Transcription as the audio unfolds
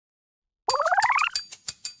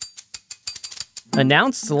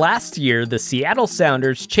Announced last year, the Seattle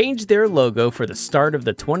Sounders changed their logo for the start of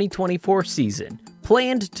the 2024 season,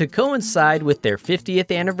 planned to coincide with their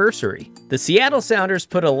 50th anniversary. The Seattle Sounders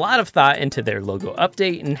put a lot of thought into their logo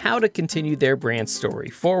update and how to continue their brand story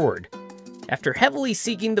forward. After heavily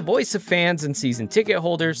seeking the voice of fans and season ticket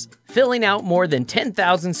holders, filling out more than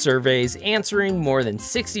 10,000 surveys, answering more than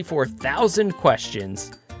 64,000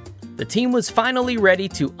 questions, the team was finally ready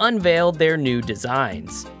to unveil their new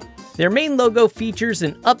designs. Their main logo features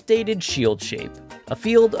an updated shield shape. A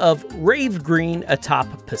field of rave green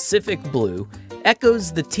atop Pacific blue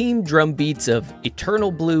echoes the team drum beats of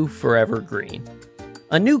Eternal Blue, Forever Green.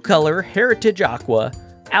 A new color, Heritage Aqua,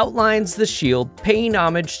 outlines the shield, paying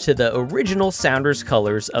homage to the original Sounders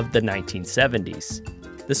colors of the 1970s.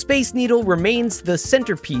 The Space Needle remains the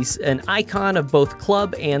centerpiece, an icon of both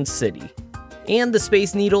club and city. And the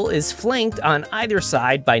Space Needle is flanked on either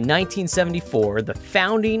side by 1974, the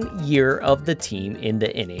founding year of the team in the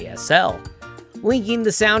NASL, linking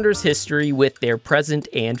the Sounders' history with their present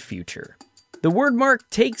and future. The wordmark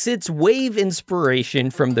takes its wave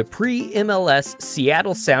inspiration from the pre-MLS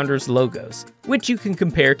Seattle Sounders logos, which you can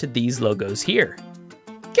compare to these logos here.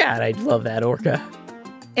 God, I love that orca.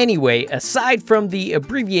 Anyway, aside from the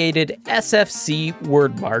abbreviated SFC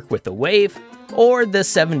wordmark with the wave, or the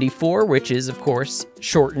 74, which is of course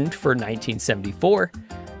shortened for 1974,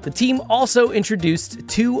 the team also introduced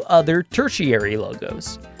two other tertiary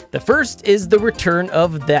logos. The first is the return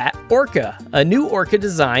of that orca, a new orca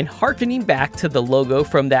design harkening back to the logo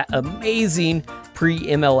from that amazing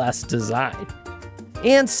pre-MLS design.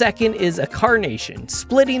 And second is a carnation,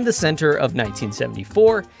 splitting the center of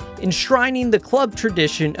 1974, enshrining the club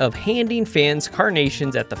tradition of handing fans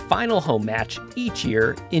carnations at the final home match each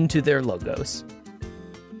year into their logos.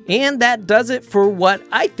 And that does it for what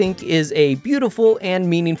I think is a beautiful and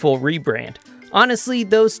meaningful rebrand. Honestly,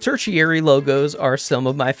 those tertiary logos are some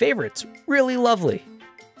of my favorites. Really lovely.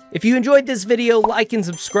 If you enjoyed this video, like and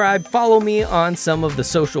subscribe, follow me on some of the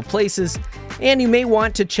social places, and you may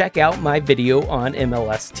want to check out my video on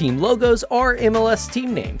MLS team logos or MLS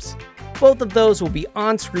team names. Both of those will be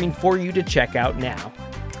on screen for you to check out now.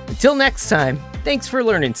 Until next time, thanks for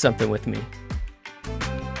learning something with me.